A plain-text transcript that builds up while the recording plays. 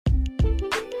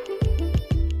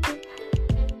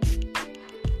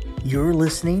You're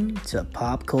listening to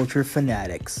Pop Culture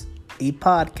Fanatics, a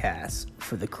podcast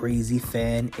for the crazy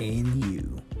fan in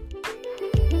you.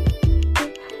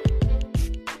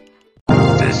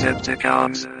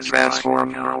 Decepticons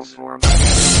transform.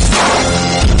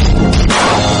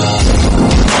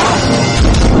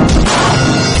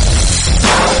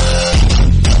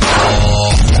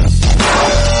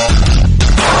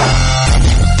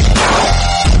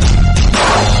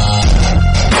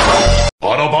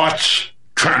 Autobots,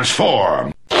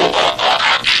 transform!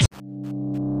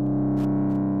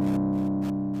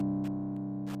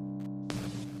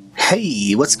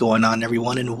 Hey, what's going on,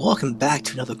 everyone, and welcome back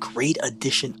to another great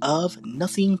edition of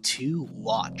Nothing to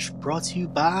Watch, brought to you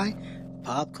by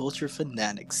Pop Culture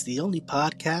Fanatics, the only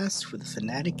podcast for the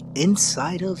fanatic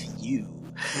inside of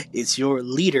you. It's your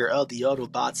leader of the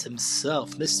Autobots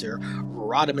himself, Mr.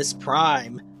 Rodimus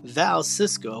Prime, Val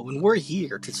Cisco, and we're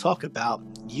here to talk about,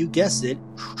 you guessed it,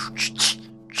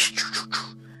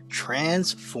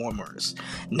 Transformers.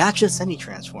 Not just any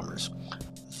Transformers.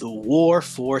 The War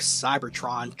for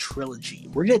Cybertron trilogy.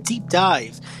 We're going to deep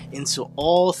dive into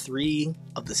all three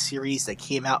of the series that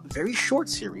came out, very short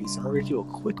series, and we're going to do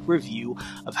a quick review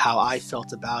of how I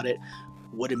felt about it,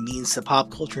 what it means to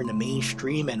pop culture in the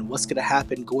mainstream, and what's going to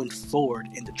happen going forward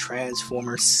in the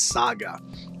Transformers saga.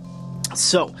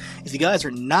 So, if you guys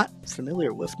are not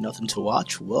familiar with Nothing to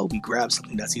Watch, well, we grab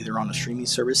something that's either on a streaming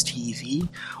service, TV,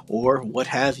 or what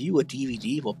have you, a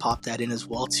DVD. We'll pop that in as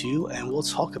well, too, and we'll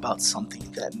talk about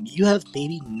something that you have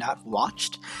maybe not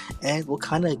watched, and we'll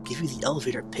kind of give you the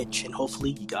elevator pitch, and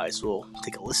hopefully you guys will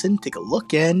take a listen, take a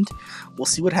look, and we'll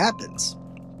see what happens.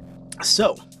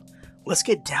 So, let's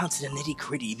get down to the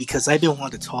nitty-gritty, because I've been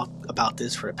wanting to talk about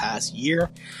this for the past year.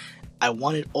 I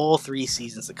wanted all three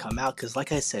seasons to come out because,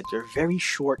 like I said, they're very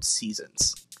short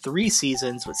seasons. 3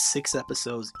 seasons with 6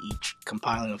 episodes each,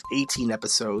 compiling of 18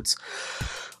 episodes.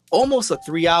 Almost a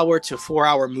 3-hour to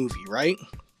 4-hour movie, right?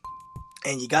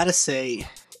 And you gotta say,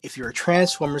 if you're a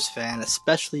Transformers fan,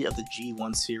 especially of the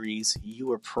G1 series, you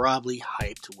were probably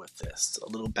hyped with this. A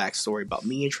little backstory about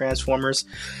me and Transformers.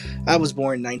 I was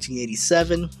born in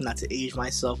 1987, not to age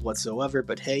myself whatsoever,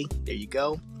 but hey, there you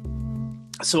go.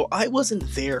 So I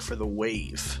wasn't there for the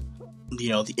wave,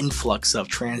 the influx of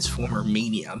Transformer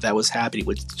mania that was happening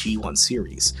with the G1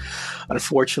 series.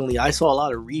 Unfortunately, I saw a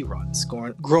lot of reruns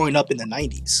growing up in the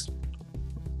 90s.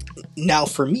 Now,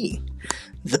 for me,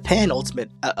 the penultimate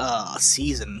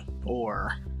season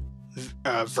or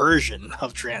version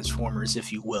of Transformers,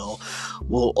 if you will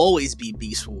always be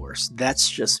Beast Wars. That's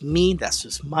just me. That's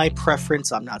just my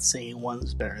preference. I'm not saying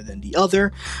one's better than the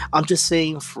other. I'm just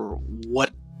saying for what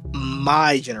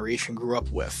my generation grew up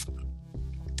with,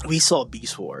 we saw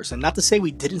Beast Wars, and not to say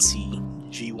we didn't see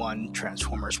G1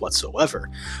 Transformers whatsoever.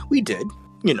 We did.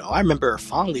 I remember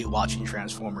fondly watching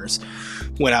Transformers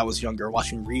when I was younger,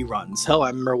 watching reruns. Hell, I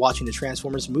remember watching the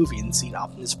Transformers movie and seeing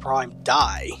Optimus Prime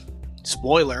die.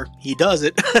 Spoiler, he does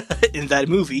it in that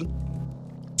movie.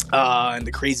 And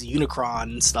the crazy Unicron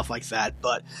and stuff like that.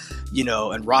 But,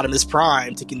 and Rodimus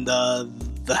Prime taking the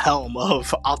helm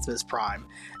of Optimus Prime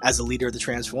as a leader of the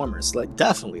Transformers.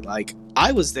 Definitely,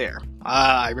 I was there.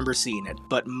 I remember seeing it.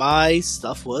 But my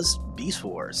stuff was Beast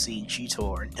Wars, seeing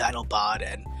Cheetor and Dinobot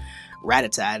and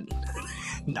Ratatat.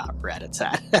 Not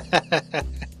Ratatat.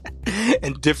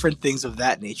 And different things of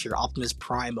that nature. Optimus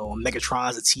Primo and Megatron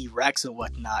as a T-Rex and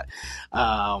whatnot.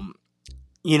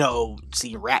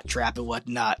 Seeing Rat Trap and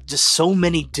whatnot. Just so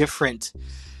many different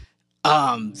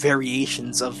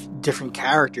variations of different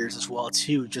characters as well,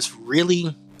 too. Just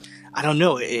really, I don't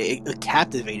know, it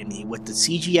captivated me with the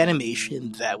CG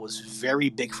animation that was very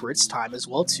big for its time as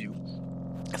well, too.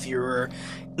 If you were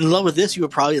in love with this, you were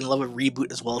probably in love with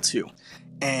Reboot as well, too.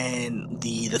 And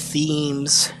the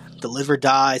themes, the live or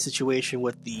die situation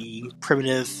with the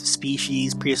primitive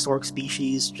species, prehistoric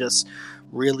species, just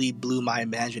really blew my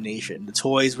imagination. The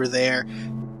toys were there.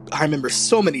 I remember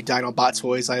so many Dinobot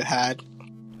toys I had.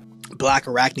 Black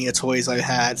Arachnia toys I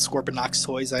had. Scorponok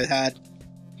toys I had.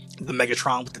 The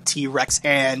Megatron with the T-Rex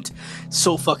hand.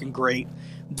 So fucking great.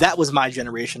 That was my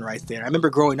generation right there. I remember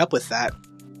growing up with that.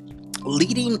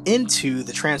 Leading into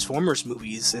the Transformers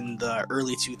movies in the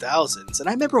early 2000s. And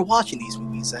I remember watching these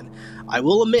movies. And I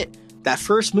will admit, that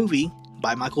first movie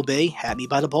by Michael Bay had me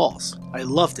by the balls. I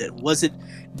loved it. Was it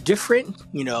different?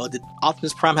 Did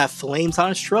Optimus Prime have flames on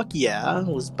his truck? Yeah.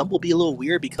 Was Bumblebee a little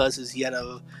weird because he had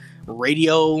a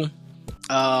radio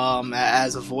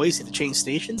as a voice? He had to change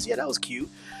stations? Yeah, that was cute.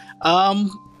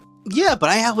 Yeah, but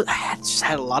I just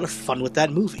had a lot of fun with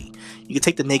that movie. You could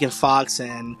take the Megan Fox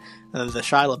and the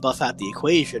Shia LaBeouf out the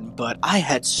equation, but I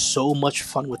had so much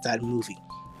fun with that movie.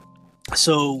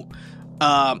 So,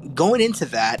 going into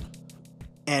that,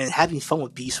 and having fun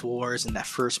with Beast Wars in that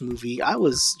first movie. I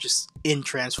was just in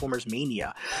Transformers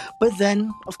Mania. But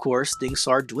then, of course, things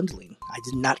started dwindling. I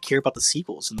did not care about the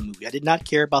sequels in the movie. I did not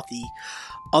care about the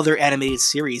other animated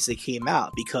series that came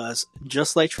out, because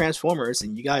just like Transformers,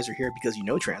 and you guys are here because you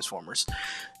know Transformers,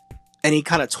 any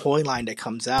kind of toy line that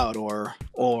comes out or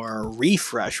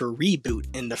refresh or reboot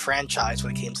in the franchise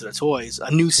when it came to the toys,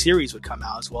 a new series would come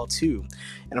out as well too.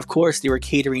 And of course, they were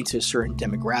catering to a certain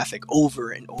demographic over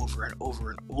and over and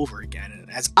over and over again. And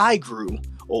as I grew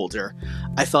older,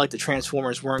 I felt like the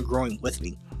Transformers weren't growing with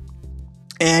me.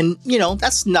 And, you know,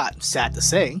 that's not sad to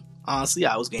say. Honestly,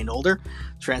 I was getting older.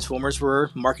 Transformers were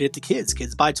marketed to kids.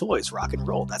 Kids buy toys, rock and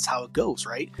roll. That's how it goes,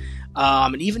 right?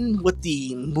 And even with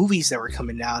the movies that were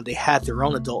coming out, they had their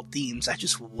own adult themes. I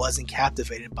just wasn't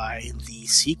captivated by the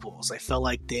sequels. I felt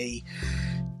like they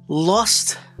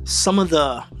lost some of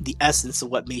the essence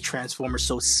of what made Transformers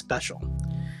so special.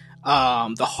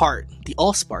 The heart, the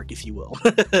allspark, if you will,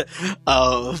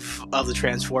 of the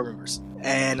Transformers.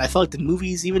 And I felt like the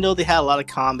movies, even though they had a lot of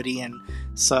comedy and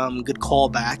some good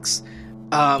callbacks,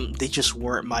 they just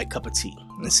weren't my cup of tea.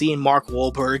 And seeing Mark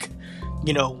Wahlberg,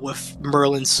 you know, with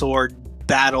Merlin's sword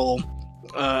battle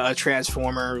a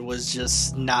Transformer was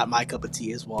just not my cup of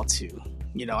tea as well too.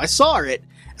 You know, I saw it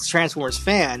as a Transformers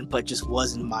fan, but just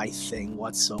wasn't my thing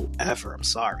whatsoever. I'm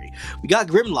sorry. We got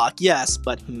Grimlock, yes,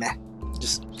 but meh.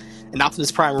 Just an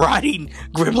Optimus Prime riding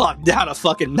Grimlock down a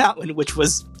fucking mountain, which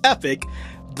was epic,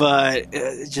 but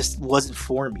it just wasn't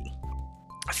for me.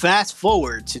 Fast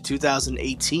forward to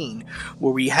 2018,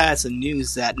 where we had some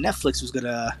news that Netflix was going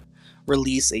to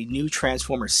release a new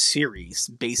Transformers series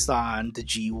based on the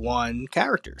G1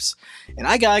 characters. And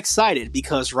I got excited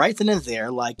because right then and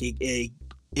there, like it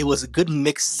was a good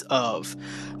mix of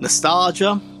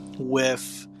nostalgia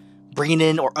with bringing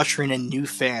in or ushering in new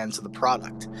fans of the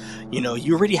product. You know,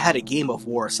 you already had a Game of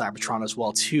War Cybertron as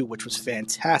well too, which was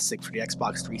fantastic for the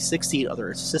Xbox 360 and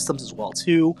other systems as well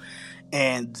too.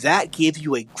 And that gave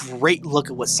you a great look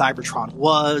at what Cybertron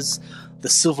was, the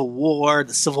Civil War,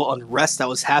 the civil unrest that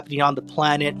was happening on the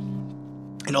planet,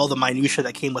 and all the minutiae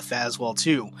that came with that as well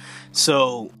too.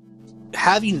 So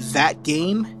having that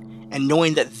game and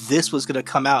knowing that this was going to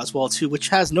come out as well too, which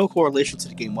has no correlation to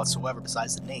the game whatsoever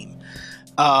besides the name,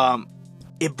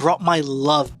 it brought my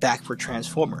love back for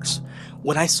Transformers.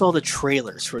 When I saw the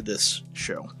trailers for this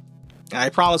show, and I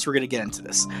promise we're going to get into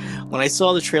this. When I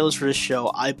saw the trailers for this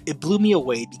show, it blew me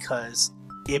away because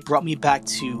it brought me back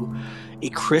to a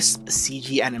crisp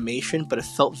CG animation, but it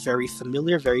felt very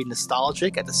familiar, very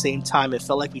nostalgic. At the same time, it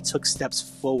felt like we took steps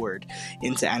forward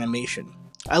into animation,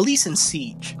 at least in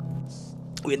Siege.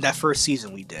 In that first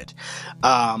season we did.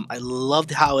 I loved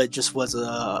how it just was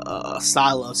a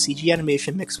style of CG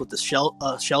animation mixed with the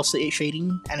shell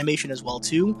shading animation as well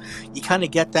too. You kind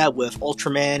of get that with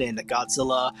Ultraman and the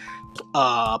Godzilla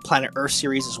Planet Earth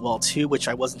series as well too, which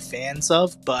I wasn't fans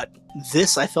of, but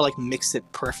this I felt like mixed it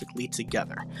perfectly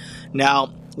together.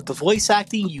 Now, with the voice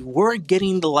acting, you weren't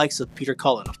getting the likes of Peter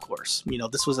Cullen, of course. You know,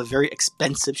 this was a very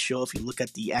expensive show if you look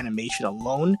at the animation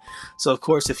alone. So, of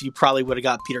course, if you probably would have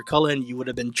got Peter Cullen, you would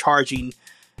have been charging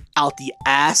out the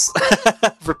ass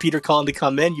for Peter Cullen to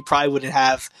come in. You probably wouldn't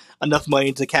have enough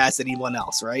money to cast anyone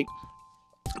else, right?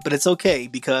 But it's okay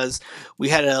because we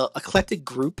had an eclectic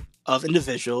group of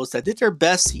individuals that did their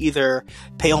best to either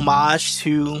pay homage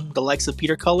to the likes of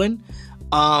Peter Cullen,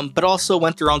 but also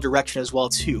went their own direction as well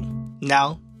too.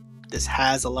 Now, this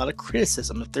has a lot of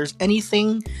criticism. If there's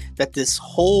anything that this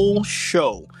whole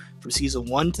show, from season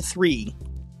 1 to 3,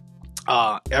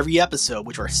 every episode,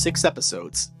 which are 6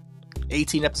 episodes,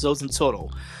 18 episodes in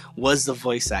total, was the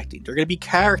voice acting. There are going to be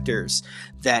characters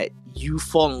that you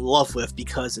fall in love with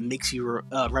because it makes you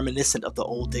reminiscent of the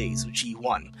old days of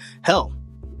G1. Hell,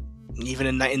 even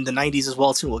in the 90s as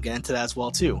well too. We'll get into that as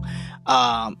well too.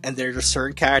 And there are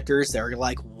certain characters that are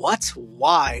like, what?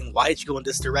 Why did you go in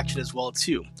this direction as well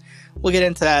too? We'll get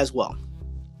into that as well.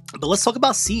 But let's talk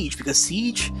about Siege, because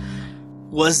Siege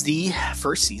was the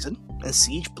first season and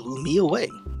Siege blew me away.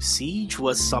 Siege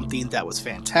was something that was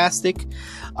fantastic,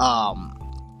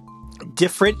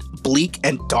 different, bleak,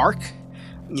 and dark.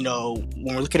 You know,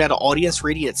 when we're looking at an audience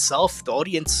rating itself, the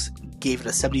audience gave it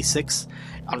a 76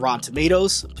 on Rotten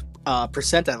Tomatoes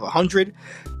percent out of 100.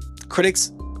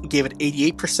 Critics gave it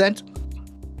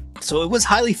 88%. So it was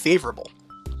highly favorable.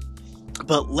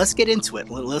 But let's get into it.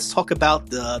 Let's talk about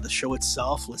the show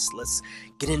itself. Let's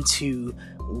get into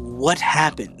what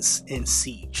happens in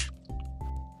Siege.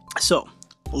 So,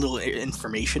 a little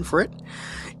information for it.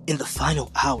 In the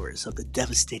final hours of the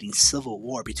devastating civil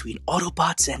war between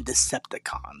Autobots and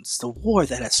Decepticons, the war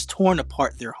that has torn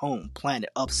apart their home planet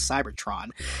of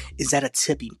Cybertron is at a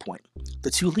tipping point.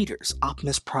 The two leaders,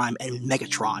 Optimus Prime and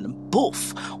Megatron,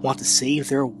 both want to save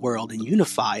their world and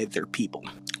unify their people,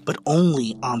 but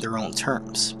only on their own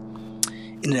terms.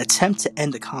 In an attempt to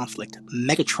end the conflict,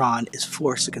 Megatron is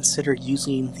forced to consider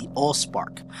using the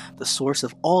Allspark, the source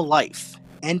of all life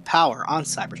and power on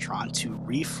Cybertron, to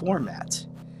reformat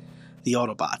the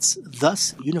Autobots,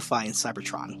 thus unifying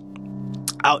Cybertron.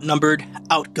 Outnumbered,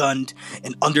 outgunned,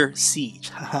 and under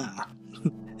siege.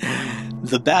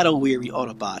 The battle-weary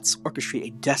Autobots orchestrate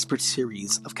a desperate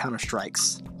series of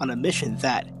counterstrikes on a mission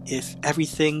that, if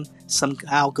everything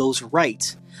somehow goes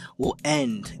right, will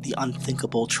end the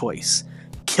unthinkable choice: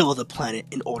 kill the planet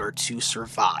in order to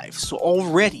survive. So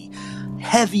already,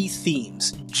 heavy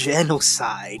themes: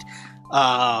 genocide,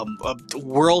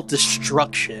 world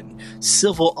destruction,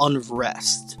 civil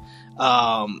unrest,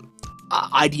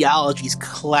 ideologies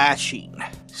clashing.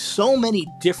 So many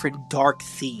different dark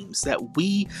themes that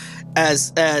we,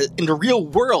 as in the real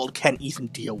world, can't even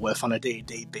deal with on a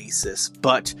day-to-day basis.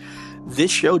 But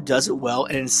this show does it well,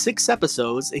 and in 6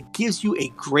 episodes, it gives you a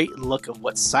great look of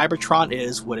what Cybertron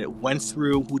is, what it went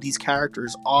through, who these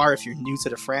characters are if you're new to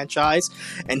the franchise,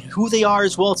 and who they are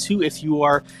as well too if you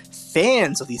are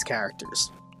fans of these characters.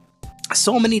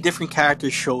 So many different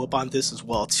characters show up on this as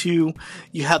well too.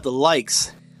 You have the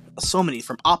likes, so many,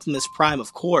 from Optimus Prime,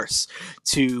 of course,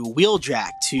 to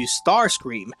Wheeljack, to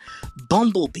Starscream,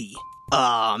 Bumblebee,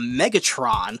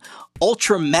 Megatron,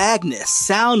 Ultra Magnus,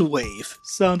 Soundwave,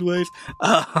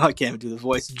 I can't even do the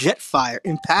voice, Jetfire,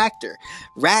 Impactor,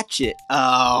 Ratchet,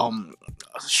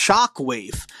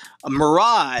 Shockwave,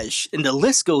 Mirage, and the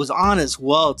list goes on as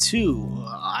well too.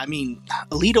 I mean,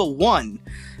 Elita 1,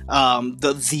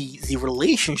 the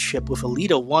relationship with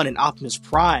Elita 1 and Optimus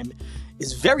Prime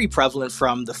is very prevalent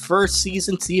from the first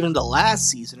season to even the last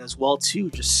season as well too.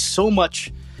 Just so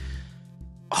much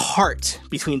heart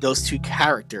between those two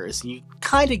characters, and you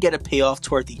kind of get a payoff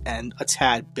toward the end, a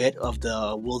tad bit of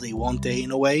the will they won't they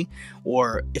in a way,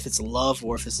 or if it's love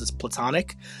or if it's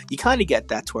platonic, you kind of get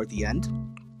that toward the end.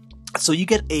 So you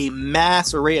get a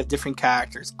mass array of different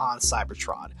characters on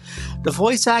Cybertron. The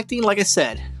voice acting, like I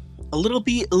said, a little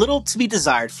to be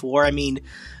desired for. I mean,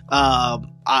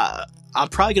 I'm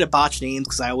probably gonna botch names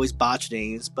because I always botch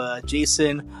names, but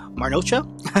Jason Marnocha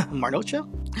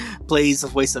plays the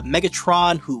voice of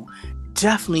Megatron, who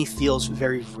definitely feels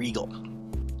very regal,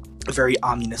 very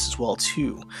ominous as well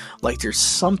too. Like there's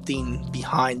something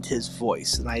behind his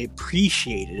voice, and I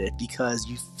appreciated it because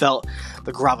you felt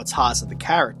the gravitas of the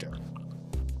character.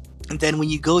 And then when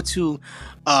you go to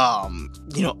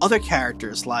other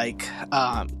characters like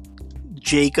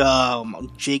Jake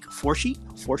Forshee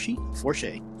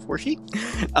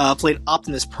played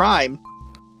Optimus Prime,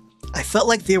 I felt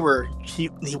like he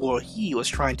was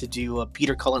trying to do a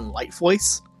Peter Cullen light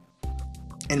voice,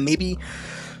 and maybe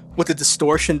with the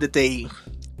distortion that they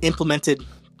implemented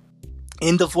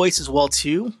in the voice as well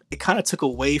too, it kind of took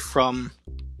away from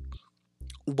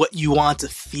what you want to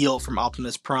feel from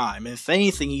Optimus Prime. If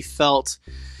anything, you felt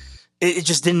it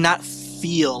just did not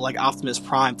feel like Optimus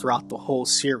Prime throughout the whole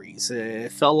series.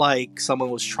 It felt like someone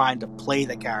was trying to play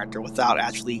the character without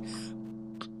actually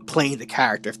playing the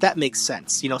character, if that makes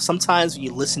sense. You know, sometimes when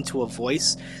you listen to a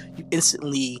voice, you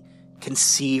instantly can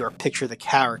see or picture the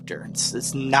character.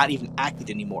 It's not even acted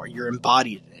anymore. You're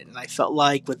embodied in it. And I felt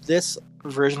like with this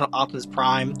version of Optimus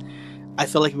Prime, I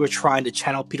felt like we were trying to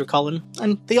channel Peter Cullen,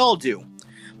 and they all do.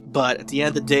 But at the end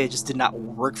of the day, it just did not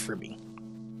work for me.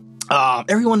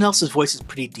 Everyone else's voice is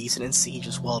pretty decent in Siege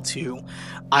as well too.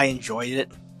 I enjoyed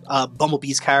it.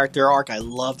 Bumblebee's character arc I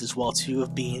loved as well too,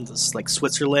 of being this like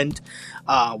Switzerland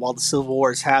while the Civil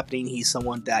War is happening. He's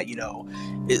someone that, you know,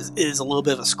 is a little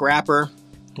bit of a scrapper,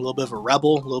 a little bit of a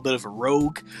rebel, a little bit of a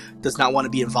rogue, does not want to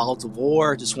be involved in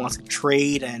war, just wants to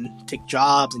trade and take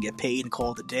jobs and get paid and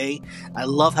call it a day. I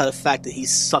love how the fact that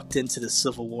he's sucked into the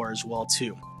Civil War as well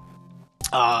too.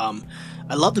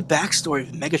 I love the backstory of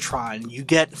Megatron. You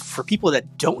get, for people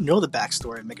that don't know the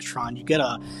backstory of Megatron, you get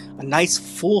a nice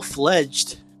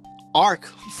full-fledged arc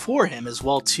for him as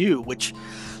well too, which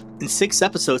in 6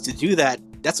 episodes to do that,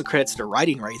 that's a credit to the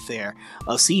writing right there,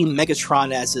 of seeing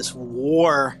Megatron as this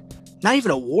war, not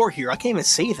even a war hero, I can't even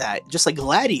say that, just a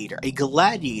gladiator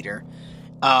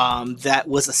that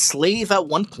was a slave at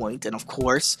one point, and of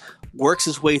course works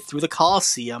his way through the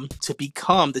Colosseum to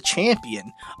become the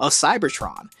champion of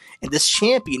Cybertron. And this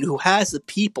champion who has the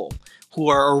people who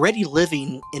are already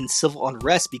living in civil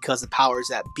unrest because the powers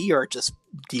that be are just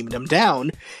deeming them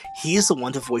down, he is the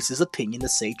one to voice his opinion to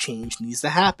say change needs to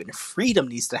happen. Freedom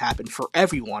needs to happen for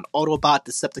everyone, Autobot,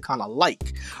 Decepticon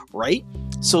alike, right?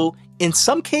 So in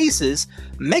some cases,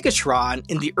 Megatron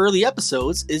in the early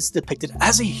episodes is depicted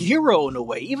as a hero in a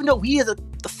way, even though we are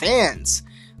the fans,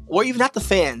 or even not the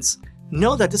fans,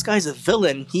 know that this guy's a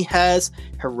villain. He has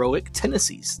heroic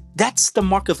tendencies. That's the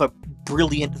mark of a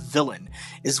brilliant villain,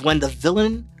 is when the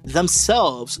villain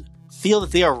themselves feel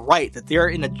that they are right, that they are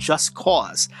in a just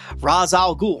cause. Ra's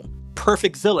al Ghul,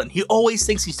 perfect villain. He always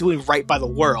thinks he's doing right by the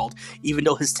world, even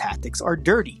though his tactics are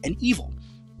dirty and evil.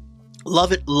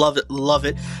 Love it, love it, love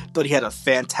it. Thought he had a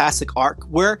fantastic arc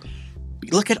where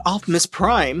you look at Optimus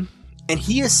Prime, and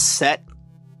he is set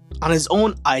on his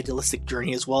own idealistic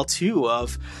journey as well too,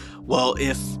 of, well,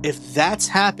 if that's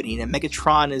happening and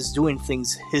Megatron is doing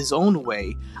things his own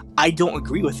way, I don't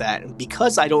agree with that. And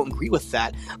because I don't agree with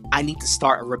that, I need to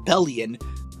start a rebellion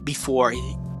before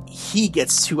he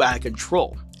gets too out of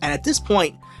control. And at this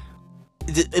point,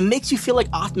 it makes you feel like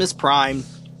Optimus Prime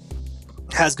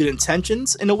has good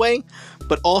intentions in a way,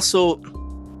 but also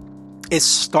is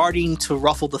starting to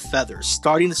ruffle the feathers,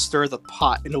 starting to stir the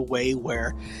pot in a way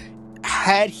where,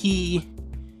 had he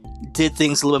did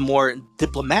things a little bit more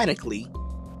diplomatically,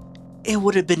 it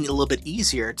would have been a little bit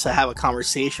easier to have a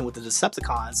conversation with the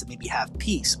Decepticons and maybe have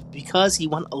peace. Because he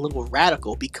went a little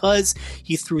radical, because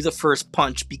he threw the first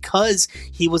punch, because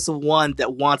he was the one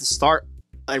that wanted to start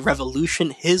a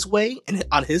revolution his way and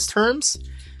on his terms,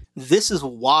 this is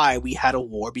why we had a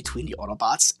war between the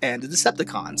Autobots and the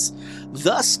Decepticons,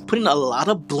 thus putting a lot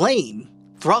of blame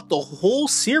throughout the whole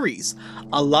series,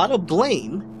 a lot of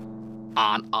blame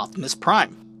on Optimus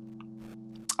Prime.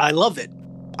 I love it.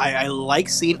 I like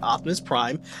seeing Optimus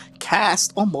Prime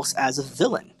cast almost as a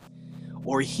villain,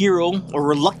 or a hero, or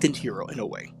reluctant hero in a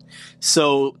way.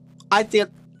 So I think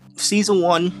season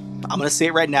 1, I'm going to say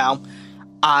it right now,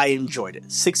 I enjoyed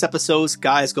it. 6 episodes,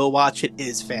 guys, go watch it. It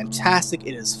is fantastic.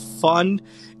 It is fun,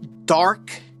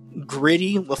 dark,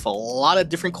 gritty, with a lot of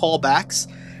different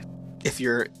callbacks. If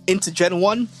you're into Gen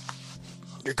 1,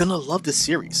 you're going to love this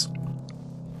series.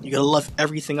 You're going to love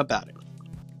everything about it.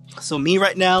 So me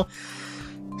right now,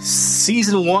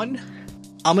 season 1,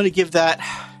 I'm going to give that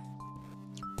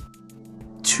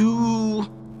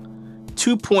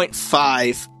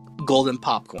 2.5 golden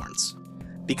popcorns.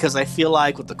 Because I feel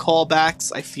like with the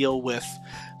callbacks, I feel with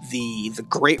the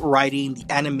great writing, the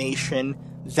animation,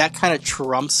 that kind of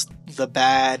trumps the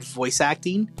bad voice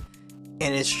acting.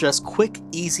 And it's just quick,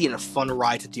 easy, and a fun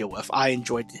ride to deal with. I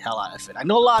enjoyed the hell out of it. I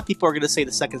know a lot of people are going to say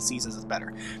the second season is better.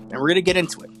 And we're going to get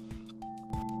into it.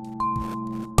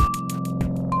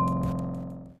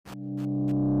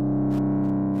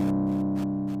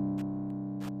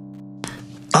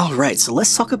 Alright, so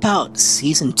let's talk about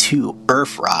Season 2,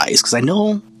 Earthrise. Because I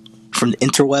know from the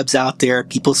interwebs out there,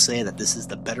 people say that this is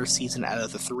the better season out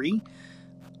of the 3.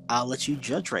 I'll let you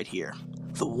judge right here.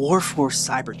 The war for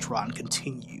Cybertron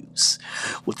continues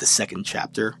with the second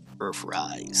chapter,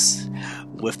 Earthrise.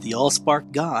 With the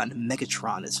Allspark gone,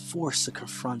 Megatron is forced to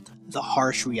confront the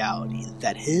harsh reality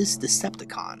that his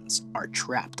Decepticons are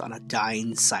trapped on a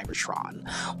dying Cybertron,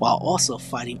 while also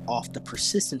fighting off the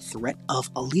persistent threat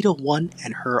of Elita 1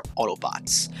 and her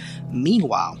Autobots.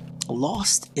 Meanwhile,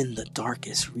 lost in the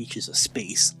darkest reaches of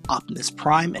space, Optimus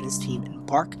Prime and his team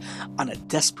embark on a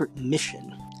desperate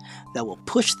mission that will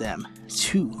push them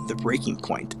to the breaking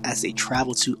point as they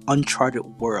travel to uncharted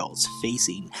worlds,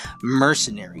 facing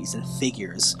mercenaries and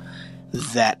figures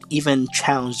that even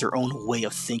challenge their own way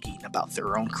of thinking about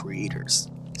their own creators.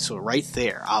 So right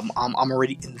there, I'm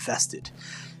already invested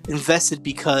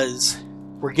because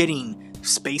we're getting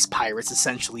space pirates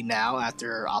essentially now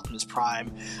after Optimus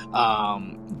Prime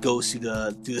goes through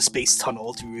the space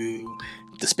tunnel, through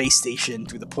the space station,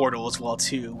 through the portal as well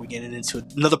too. We're getting into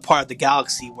another part of the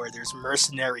galaxy where there's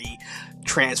mercenary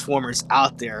transformers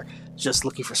out there just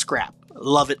looking for scrap.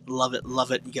 Love it, love it,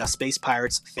 love it. You got space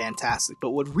pirates, fantastic.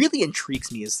 But what really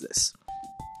intrigues me is this.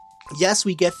 Yes,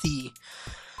 we get the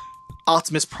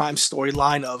Optimus Prime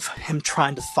storyline of him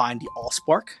trying to find the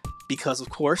Allspark, because of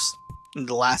course, in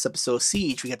the last episode of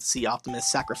Siege, we get to see Optimus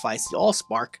sacrifice the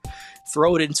Allspark,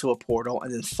 throw it into a portal,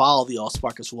 and then follow the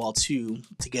Allspark as well too,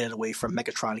 to get it away from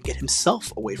Megatron, and get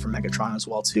himself away from Megatron as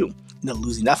well too, in a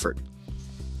losing effort.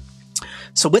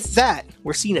 So with that,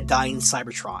 we're seeing a dying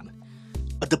Cybertron,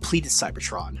 a depleted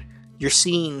Cybertron. You're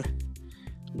seeing,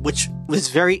 which was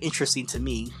very interesting to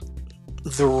me,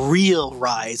 the real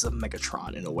rise of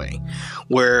Megatron in a way,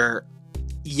 where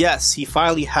yes, he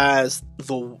finally has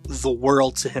the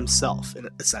world to himself,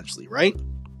 essentially, right?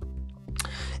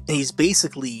 And he's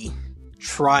basically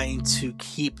trying to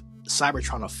keep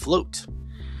Cybertron afloat.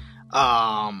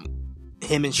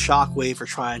 Him and Shockwave are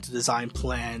trying to design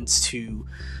plans to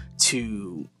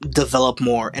develop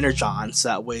more Energons.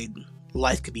 That way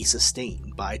life could be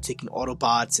sustained by taking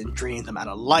Autobots and draining them out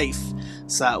of life,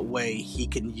 so that way he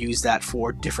can use that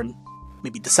for different,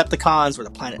 maybe Decepticons or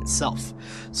the planet itself.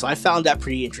 So I found that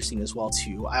pretty interesting as well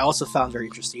too. I also found very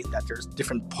interesting that there's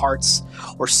different parts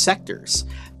or sectors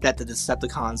that the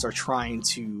Decepticons are trying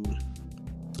to,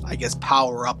 I guess,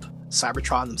 power up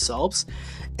Cybertron themselves,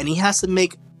 and he has to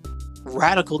make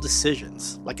radical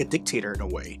decisions, like a dictator in a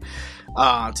way,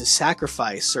 to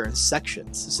sacrifice certain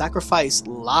sections, to sacrifice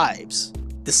lives,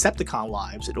 Decepticon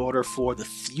lives, in order for the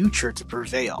future to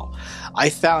prevail. I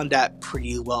found that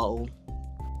pretty well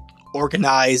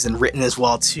organized and written as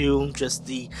well too. Just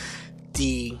the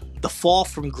fall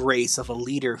from grace of a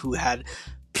leader who had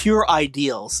pure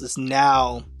ideals is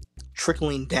now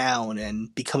trickling down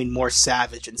and becoming more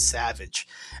savage and savage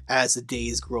as the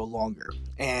days grow longer.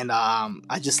 And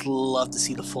I just love to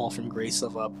see the fall from grace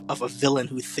of a villain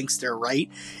who thinks they're right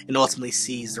and ultimately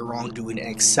sees the wrongdoing and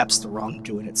accepts the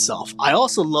wrongdoing itself. I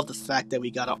also love the fact that we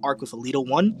got an arc with Elita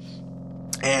 1,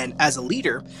 and as a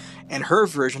leader, and her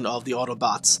version of the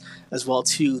Autobots as well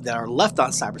too, that are left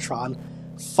on Cybertron,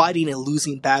 fighting a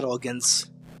losing battle against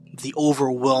the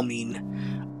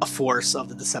overwhelming force of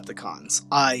the Decepticons.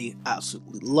 I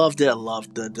absolutely loved it. I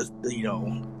loved the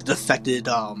defected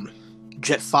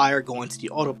Jetfire going to the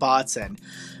Autobots and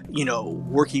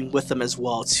working with them as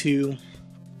well too.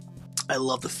 I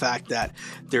love the fact that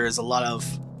there is a lot of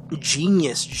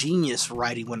genius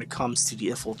writing when it comes to the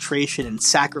infiltration and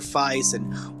sacrifice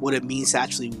and what it means to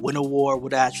actually win a war,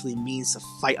 what it actually means to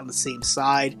fight on the same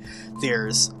side.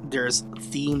 There's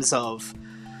themes of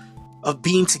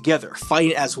being together,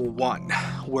 fighting as one,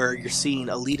 where you're seeing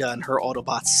Elita and her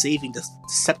Autobots saving the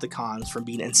Decepticons from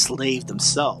being enslaved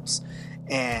themselves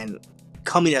and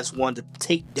coming as one to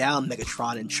take down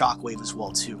Megatron and Shockwave as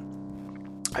well too.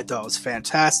 I thought it was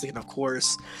fantastic, and of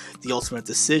course, the ultimate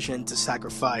decision to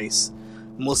sacrifice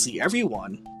mostly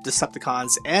everyone,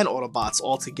 Decepticons and Autobots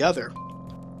all together,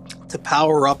 to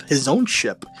power up his own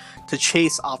ship to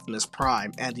chase Optimus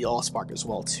Prime and the Allspark as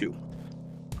well too.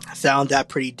 I found that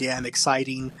pretty damn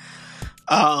exciting.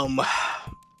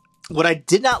 What I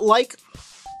did not like,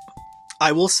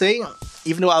 I will say,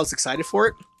 even though I was excited for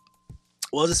it,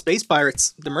 was the Space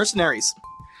Pirates, the mercenaries.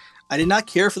 I did not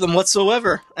care for them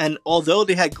whatsoever. And although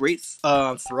they had great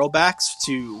throwbacks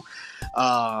to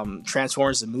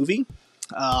Transformers the movie,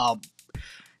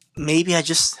 maybe it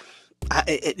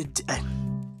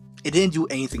didn't do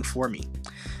anything for me.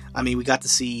 I mean, we got to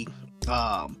see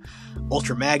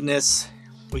Ultra Magnus.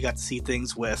 We got to see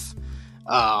things with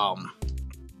Optimus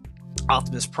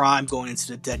Prime going into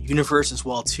the Dead Universe as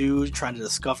well too, trying to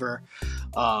discover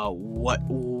what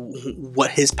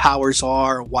his powers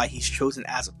are, why he's chosen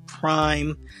as a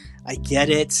Prime. I get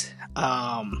it.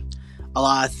 A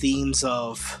lot of themes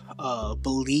of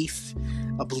belief,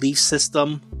 a belief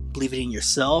system, believing in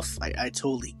yourself. I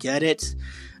totally get it.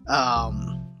 I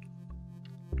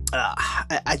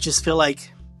just feel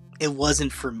like it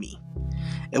wasn't for me.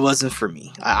 It wasn't for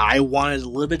me. I wanted a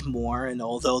little bit more, and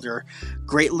although there are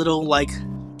great little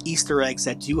Easter eggs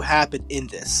that do happen in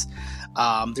this,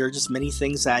 there are just many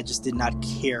things that I just did not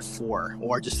care for,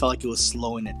 or I just felt like it was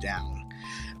slowing it down.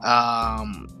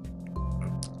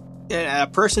 A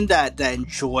person that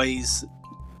enjoys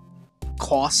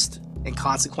cost and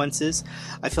consequences,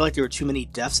 I feel like there were too many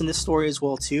deaths in this story as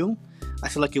well too. I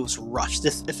feel like it was rushed.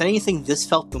 If anything, this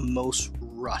felt the most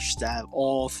rushed out of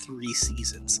all 3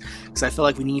 seasons, because I feel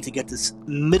like we need to get this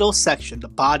middle section, the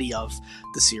body of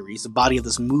the series, the body of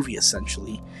this movie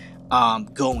essentially,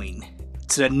 going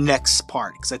to the next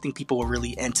part, because I think people were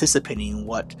really anticipating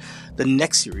what the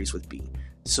next series would be.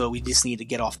 So we just need to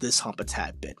get off this hump a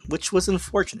tad bit, which was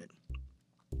unfortunate.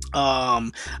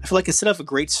 I feel like instead of a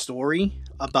great story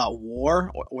about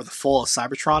war or the fall of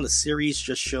Cybertron, the series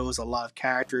just shows a lot of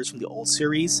characters from the old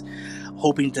series,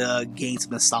 hoping to gain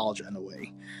some nostalgia in a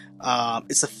way.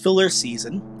 It's a filler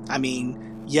season. I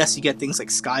mean, yes, you get things like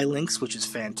Skylinks, which is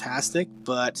fantastic,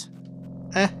 but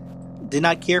did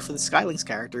not care for the Skylinks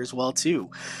character as well too.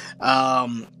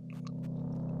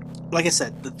 Like I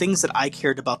said, the things that I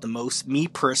cared about the most, me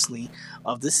personally,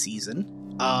 of this season,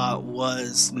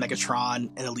 was Megatron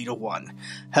and Elita 1.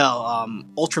 Hell,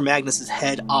 Ultra Magnus'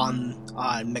 head on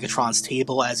Megatron's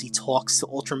table as he talks to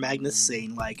Ultra Magnus,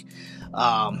 saying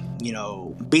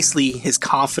basically his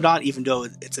confidant, even though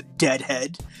it's a dead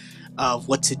head, of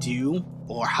what to do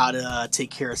or how to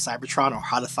take care of Cybertron or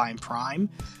how to find Prime,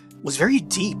 was very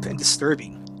deep and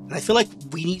disturbing. And I feel like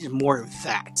we needed more of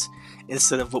that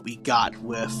instead of what we got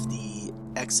with the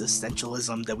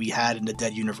existentialism that we had in the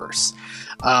Dead Universe.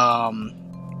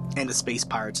 And the Space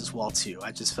Pirates as well too.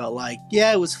 I just felt like,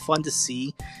 yeah, it was fun to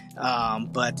see,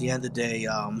 but at the end of the day,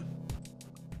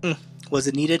 was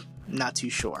it needed? Not too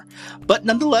sure. But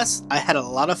nonetheless, I had a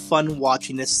lot of fun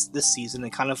watching this season.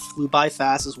 It kind of flew by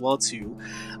fast as well too.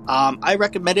 I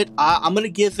recommend it. I'm gonna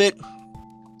give it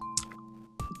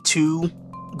 2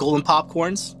 golden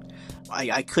popcorns.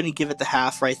 I couldn't give it the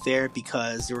half right there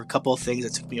because there were a couple of things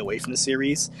that took me away from the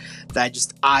series that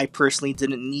I personally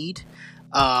didn't need.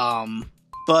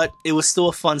 But it was still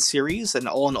a fun series, and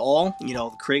all in all,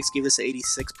 the critics gave this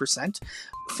 86%.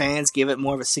 Fans gave it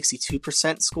more of a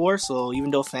 62% score, so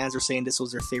even though fans are saying this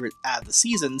was their favorite out of the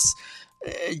seasons,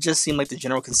 it just seemed like the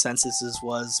general consensus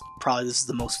was probably this is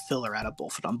the most filler out of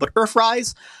both of them. But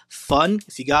Earthrise, fun.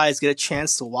 If you guys get a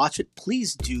chance to watch it,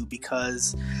 please do,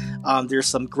 because there's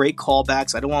some great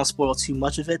callbacks. I don't want to spoil too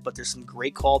much of it, but there's some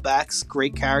great callbacks,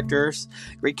 great characters,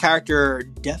 great character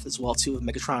depth as well too with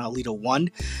Megatron Alita 1,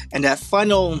 and that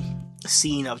final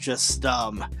scene of just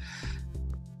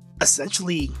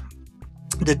essentially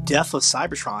the death of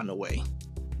Cybertron in a way.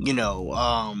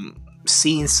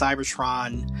 Seeing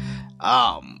Cybertron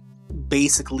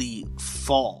basically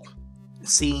fall,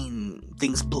 seeing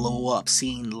things blow up,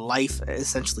 seeing life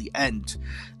essentially end.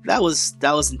 That was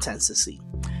intense to see.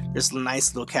 There's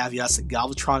nice little caveats to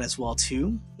Galvatron as well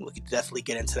too. We could definitely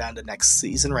get into that in the next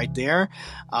season right there.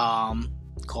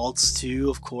 Calls to,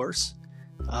 of course,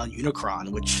 Unicron,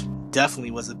 which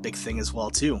definitely was a big thing as well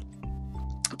too.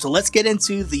 So let's get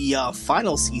into the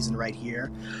final season right here,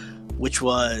 which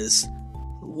was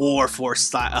War for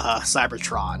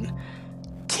Cybertron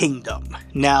Kingdom.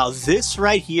 Now, this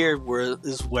right here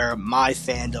is where my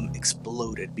fandom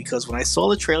exploded, because when I saw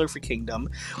the trailer for Kingdom,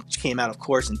 which came out, of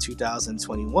course, in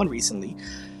 2021 recently,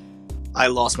 I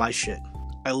lost my shit.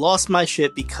 I lost my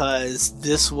shit because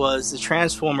this was the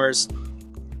Transformers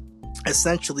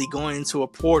essentially going into a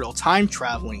portal, time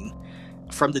traveling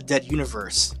from the Dead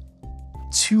Universe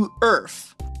to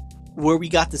Earth, where we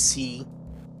got to see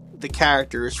the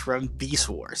characters from Beast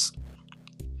Wars.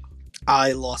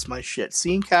 I lost my shit.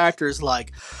 Seeing characters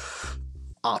like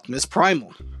Optimus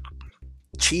Primal,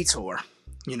 Cheetor,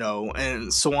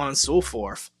 and so on and so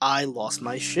forth. I lost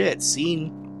my shit.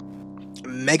 Seeing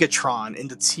Megatron in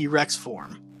the T-Rex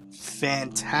form.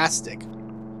 Fantastic.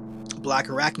 Black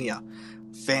Arachnia.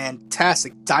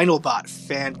 Fantastic. Dinobot.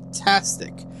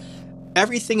 Fantastic.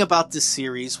 Everything about this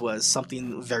series was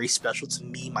something very special to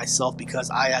me, myself, because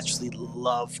I actually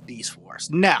love Beast Wars.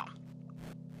 Now,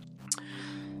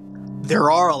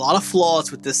 there are a lot of flaws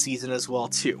with this season as well,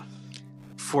 too.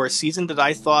 For a season that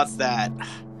I thought that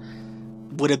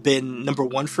would have been number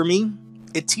 1 for me,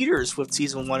 it teeters with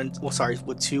season 1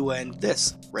 with 2 and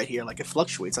this right here. Like, it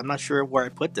fluctuates. I'm not sure where I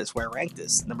put this, where I rank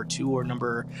this, number 2 or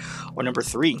number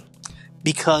 3,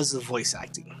 because of voice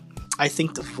acting. I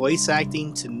think the voice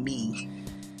acting, to me,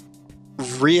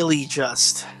 really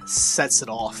just sets it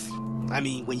off. I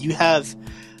mean, when you have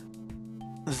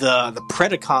the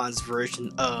Predacons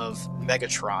version of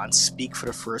Megatron speak for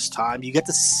the first time, you get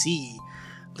to see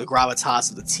the gravitas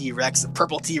of the T-Rex, the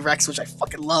purple T-Rex, which I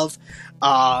fucking love.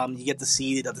 You get to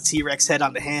see the T-Rex head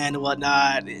on the hand and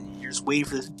whatnot, and you're just waiting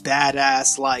for this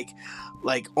badass,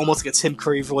 like almost like a Tim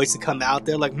Curry voice to come out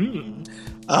there, like,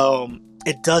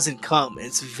 it doesn't come.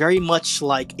 It's very much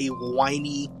like a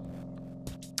whiny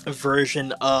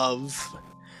version of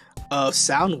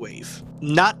Soundwave.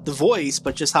 Not the voice,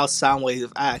 but just how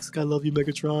Soundwave acts. Like, I love you,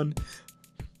 Megatron.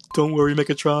 Don't worry,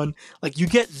 Megatron. Like, you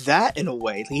get that in a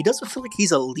way. He doesn't feel like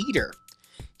he's a leader.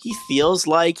 He feels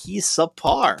like he's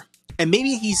subpar. And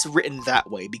maybe he's written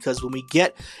that way, because when we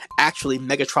get actually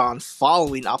Megatron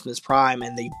following Optimus Prime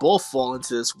and they both fall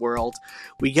into this world,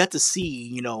 we get to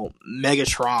see,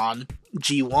 Megatron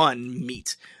G1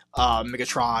 meet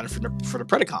Megatron for the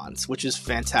Predacons, which is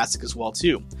fantastic as well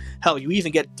too. Hell, you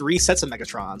even get 3 sets of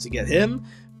Megatrons. You get him,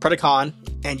 Predacon,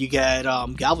 and you get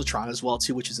Galvatron as well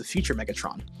too, which is a future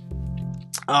Megatron.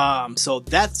 So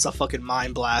that's a fucking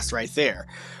mind blast right there.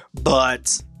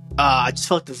 But I just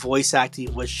felt like the voice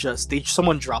acting was just,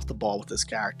 someone dropped the ball with this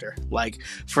character. Like,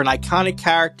 for an iconic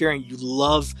character and you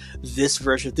love this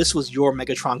version, if this was your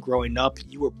Megatron growing up,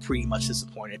 you were pretty much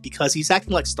disappointed, because he's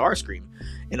acting like Starscream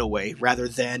in a way rather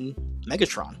than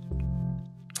Megatron.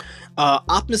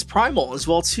 Optimus Primal as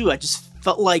well too. I just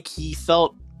felt like he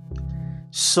felt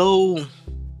so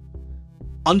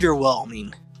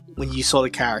underwhelming when you saw the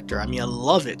character. I mean, I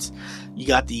love it. You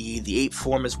got the ape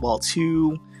form as well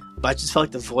too. But I just felt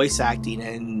like the voice acting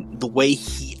and the way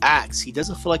he acts, he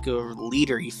doesn't feel like a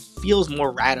leader. He feels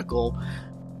more radical,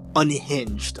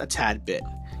 unhinged a tad bit.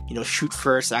 shoot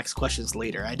first, ask questions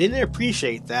later. I didn't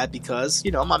appreciate that because,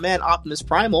 my man Optimus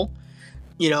Primal,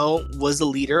 was the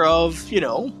leader of,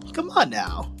 come on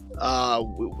now.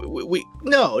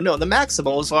 No, the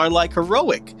Maximals are like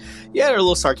heroic. Yeah, they're a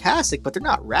little sarcastic, but they're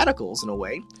not radicals in a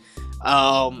way.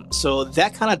 So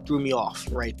that kind of threw me off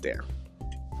right there.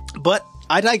 But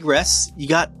I digress. You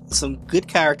got some good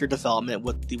character development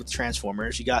with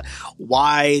Transformers. You got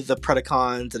why the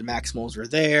Predacons and Maximals are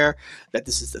there, that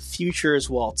this is the future as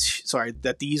well.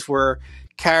 That these were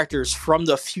characters from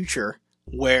the future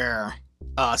where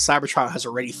Cybertron has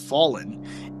already fallen,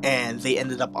 and they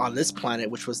ended up on this planet,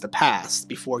 which was the past,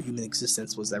 before human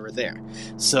existence was ever there.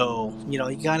 So, you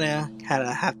gotta kind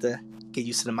of have to get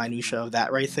used to the minutia of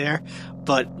that right there.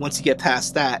 But once you get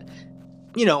past that,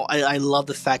 I love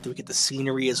the fact that we get the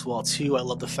scenery as well too. I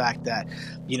love the fact that,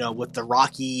 with the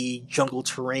rocky jungle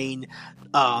terrain,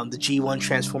 the G1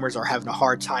 Transformers are having a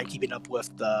hard time keeping up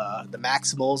with the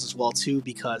Maximals as well too,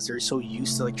 because they're so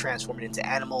used to transforming into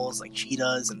animals like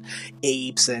cheetahs and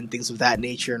apes and things of that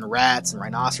nature, and rats and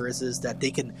rhinoceroses, that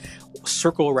they can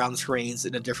circle around the terrains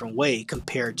in a different way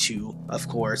compared to, of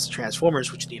course,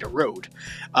 Transformers, which need a road.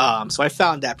 So I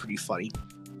found that pretty funny.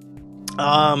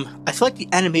 I feel like the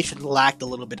animation lacked a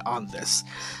little bit on this.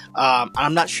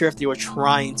 I'm not sure if they were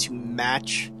trying to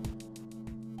match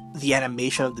the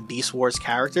animation of the Beast Wars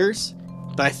characters,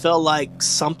 but I felt like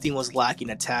something was lacking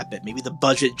a tad bit. Maybe the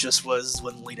budget just was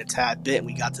dwindling a tad bit, and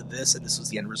we got to this, and this was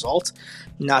the end result.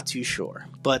 Not too sure.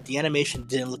 But the animation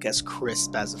didn't look as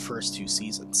crisp as the first two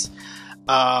seasons.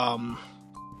 I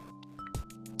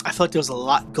felt like there was a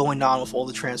lot going on with all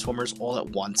the Transformers all at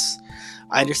once.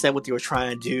 I understand what they were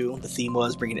trying to do. The theme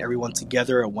was bringing everyone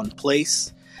together at one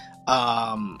place.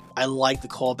 I like the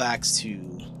callbacks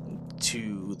to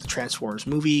the Transformers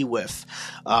movie with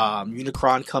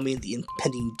Unicron coming, the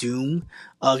impending doom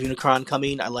of Unicron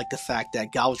coming. I like the fact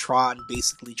that Galvatron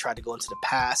basically tried to go into the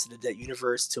past in the Dead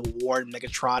Universe to warn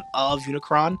Megatron of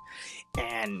Unicron,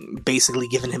 and basically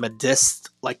giving him a diss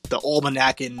like the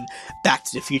Almanac in Back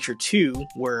to the Future 2,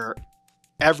 where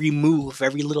every move,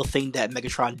 every little thing that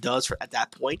Megatron does at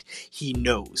that point, he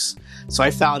knows. So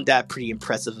I found that pretty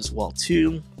impressive as well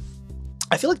too.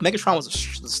 I feel like Megatron was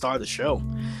the star of the show.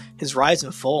 His rise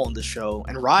and fall in the show,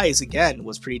 and Rise again,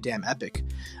 was pretty damn epic.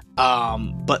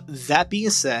 But that being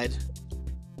said,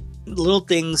 little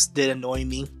things did annoy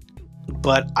me,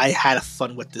 but I had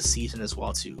fun with this season as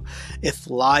well too. It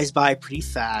flies by pretty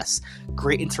fast.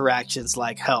 Great interactions,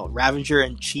 like hell, Ravager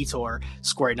and Cheetor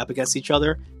squaring up against each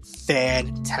other.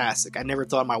 Fantastic. I never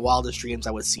thought in my wildest dreams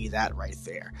I would see that right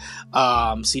there.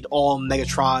 Seeing all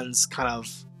Megatrons kind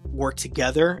of work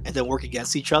together and then work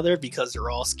against each other because they're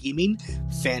all scheming.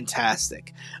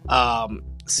 Fantastic.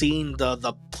 Seeing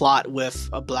the plot with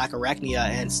Black Arachnia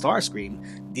and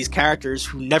Starscream, these characters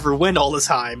who never win all the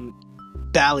time,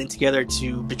 battling together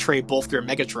to betray both their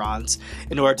Megatrons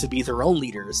in order to be their own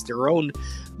leaders, their own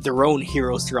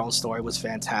heroes, their own story, was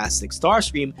fantastic.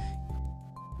 Starscream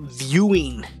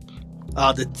viewing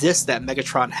the diss that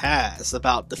Megatron has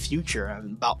about the future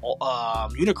and about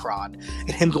Unicron,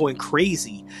 and him going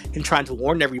crazy and trying to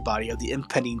warn everybody of the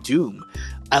impending doom.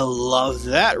 I love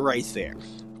that right there.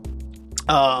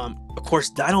 Of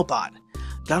course, Dinobot.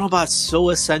 Dinobot's so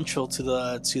essential to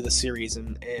the series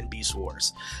in Beast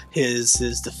Wars. His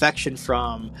defection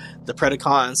from the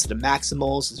Predacons to the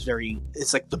Maximals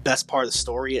it's like the best part of the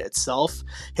story itself.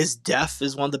 His death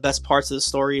is one of the best parts of the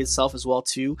story itself as well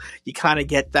too. You kind of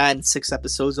get that in 6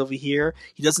 episodes over here.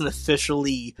 He doesn't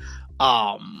officially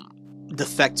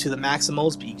defect to the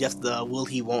Maximals, but you get the will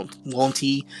he, won't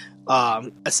he.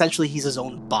 Essentially, he's his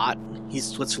own bot. He's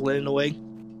Switzerland in a way.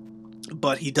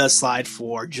 But he does slide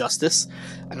for justice,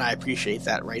 and I appreciate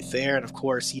that right there. And of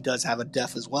course, he does have a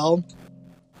death as well.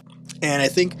 And I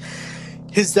think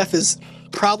his death is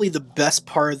probably the best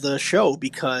part of the show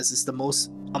because it's the most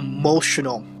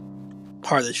emotional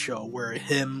part of the show, where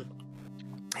him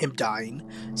dying,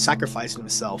 sacrificing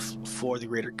himself for the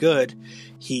greater good.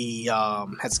 He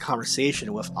has a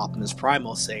conversation with Optimus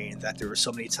Primal saying that there were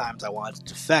so many times I wanted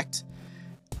to defect.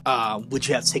 Would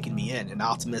you have taken me in? And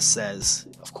Optimus says,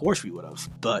 of course we would have,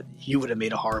 but you would have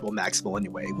made a horrible Maximal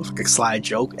anyway, with like a slide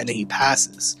joke, and then he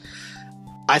passes.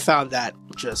 I found that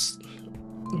just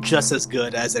as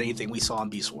good as anything we saw in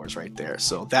Beast Wars right there.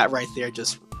 So that right there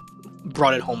just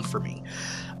brought it home for me.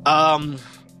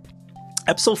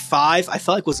 Episode 5, I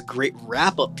felt like was a great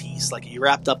wrap-up piece. Like, he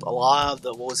wrapped up a lot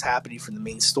of what was happening from the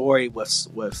main story with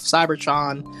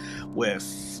Cybertron,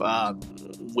 with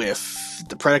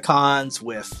the Predacons,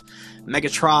 with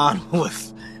Megatron,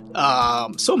 with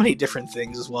So many different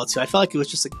things as well too. I felt like it was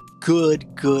just a good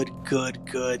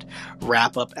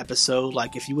wrap up episode.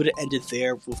 Like if you would have ended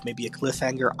there with maybe a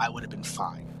cliffhanger, I would have been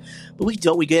fine. But we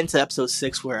don't. We get into episode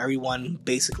 6 where everyone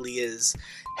basically is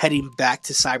heading back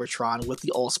to Cybertron with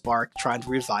the Allspark, trying to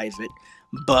revive it.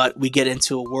 But we get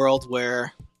into a world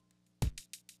where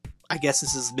I guess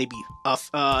this is maybe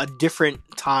a different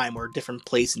time or a different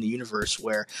place in the universe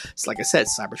where, it's like I said,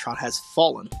 Cybertron has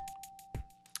fallen.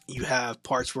 You have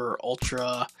parts where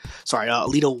Elita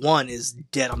 1 is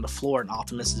dead on the floor and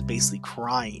Optimus is basically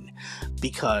crying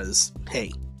because,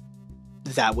 hey,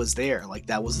 that was there. Like,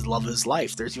 that was the love of his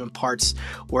life. There's even parts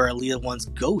where Elita 1's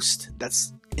ghost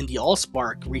that's in the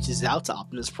Allspark reaches out to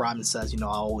Optimus Prime and says, I'll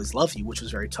always love you, which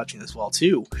was very touching as well,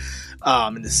 too,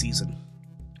 in this season.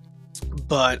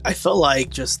 But I felt like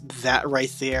just that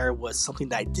right there was something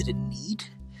that I didn't need.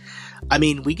 I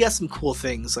mean, we get some cool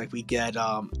things, like we get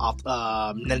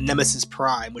Nemesis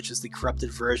Prime, which is the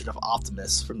corrupted version of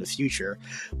Optimus from the future,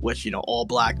 which, all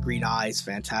black, green eyes,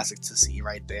 fantastic to see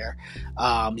right there.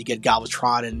 You get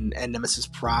Galvatron and Nemesis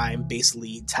Prime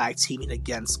basically tag teaming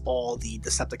against all the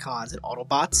Decepticons and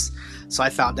Autobots, so I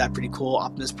found that pretty cool.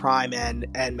 Optimus Prime and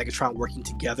Megatron working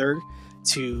together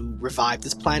to revive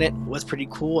this planet was pretty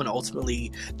cool, and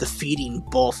ultimately defeating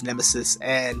both Nemesis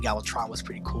and Galvatron was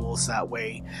pretty cool, so that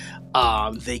way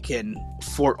they can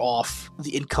fort off the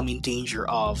incoming danger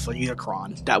of a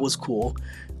Unicron. That was cool.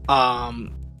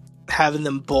 Having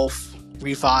them both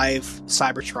revive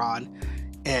Cybertron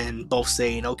and both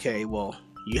saying, okay, well,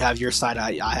 you have your side,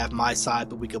 I have my side,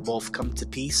 but we could both come to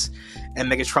peace.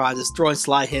 And Megatron just throwing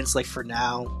sly hints like, for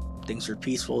now, things are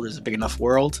peaceful, there's a big enough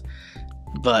world.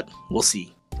 But we'll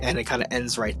see. And it kind of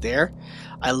ends right there.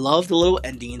 I love the little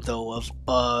ending, though,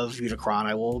 of Unicron,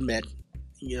 I will admit.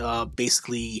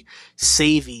 Basically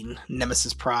saving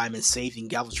Nemesis Prime and saving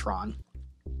Galvatron.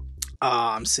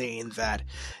 Saying that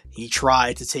he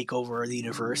tried to take over the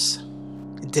universe.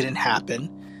 It didn't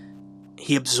happen.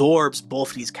 He absorbs both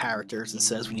of these characters and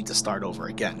says we need to start over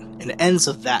again. And it ends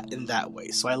of that in that way.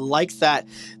 So I like that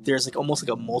there's almost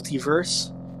like a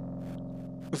multiverse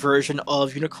version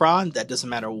of Unicron that doesn't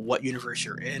matter what universe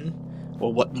you're in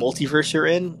or what multiverse you're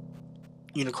in,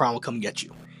 Unicron will come get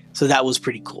you. So that was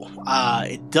pretty cool.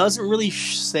 It doesn't really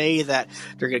say that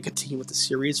they're going to continue with the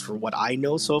series for what I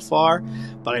know so far,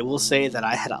 but I will say that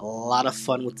I had a lot of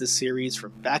fun with this series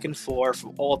from back and forth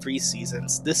from all 3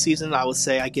 seasons. This season, I would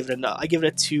say I give it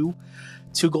a 2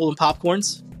 golden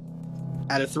popcorns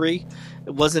out of 3.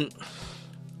 It wasn't.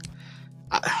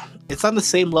 It's on the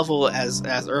same level as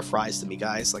Earthrise to me,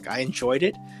 guys. Like, I enjoyed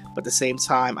it, but at the same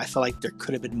time, I felt like there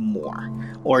could have been more,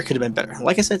 or it could have been better.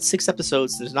 Like I said, 6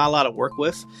 episodes, there's not a lot to work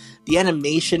with. The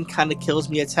animation kind of kills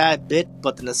me a tad bit,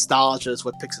 but the nostalgia is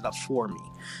what picks it up for me,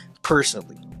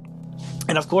 personally.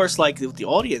 And of course, like, the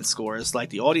audience scores, like,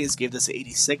 the audience gave this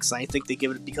 86, and I think they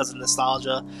give it because of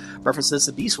nostalgia references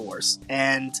to Beast Wars.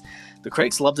 And the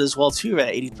critics loved it as well, too,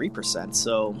 at 83%.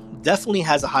 So, definitely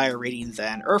has a higher rating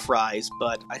than Earthrise,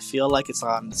 but I feel like it's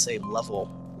on the same level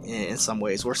in some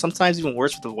ways, or sometimes even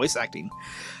worse with the voice acting.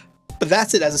 But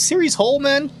that's it. As a series whole,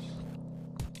 man,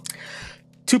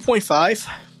 2.5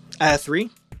 out of 3.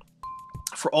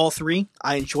 For all 3,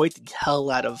 I enjoyed the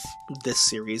hell out of this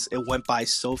series. It went by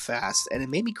so fast, and it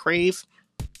made me crave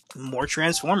more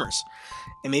Transformers.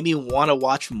 It made me want to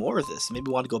watch more of this. It made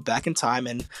me want to go back in time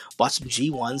and watch some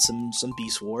G1, some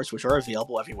Beast Wars, which are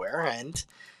available everywhere. And,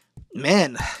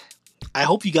 man, I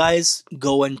hope you guys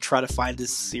go and try to find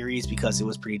this series because it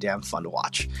was pretty damn fun to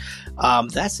watch.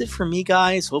 That's it for me,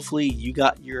 guys. Hopefully you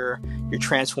got your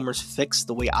Transformers fixed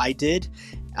the way I did.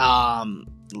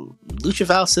 Lucha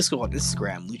Val Cisco on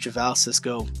Instagram, Lucha Val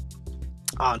Cisco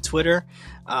on Twitter,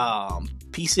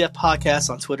 PCF Podcast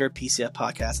on Twitter, PCF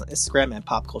Podcast on Instagram, and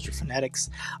Pop Culture Fanatics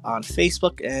on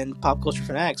Facebook and Pop Culture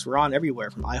Fanatics. We're on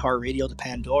everywhere from iHeartRadio to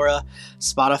Pandora,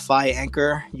 Spotify,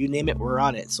 Anchor, you name it, we're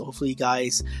on it. So hopefully you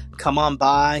guys come on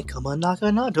by, come on knock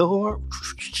on our door,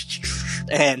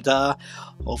 and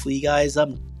hopefully you guys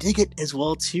dig it as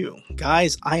well too.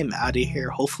 Guys, I am out of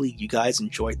here. Hopefully you guys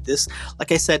enjoyed this.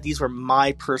 Like I said, these were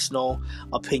my personal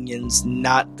opinions,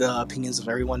 not the opinions of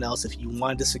everyone else. If you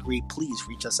want to disagree, please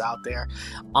reach us out there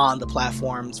on the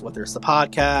platforms, whether it's the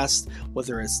podcast,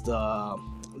 whether it's the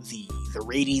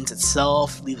ratings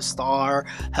itself. Leave a star.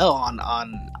 Hell, on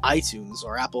iTunes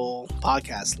or Apple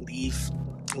Podcasts,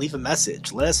 leave a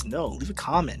message. Let us know. Leave a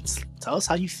comment. Tell us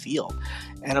how you feel.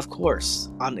 And of course,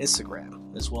 on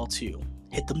Instagram as well too.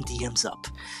 Hit them DMs up.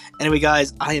 Anyway,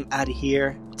 guys, I am out of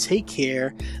here. Take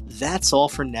care. That's all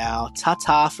for now.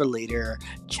 Ta-ta for later.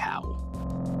 Ciao.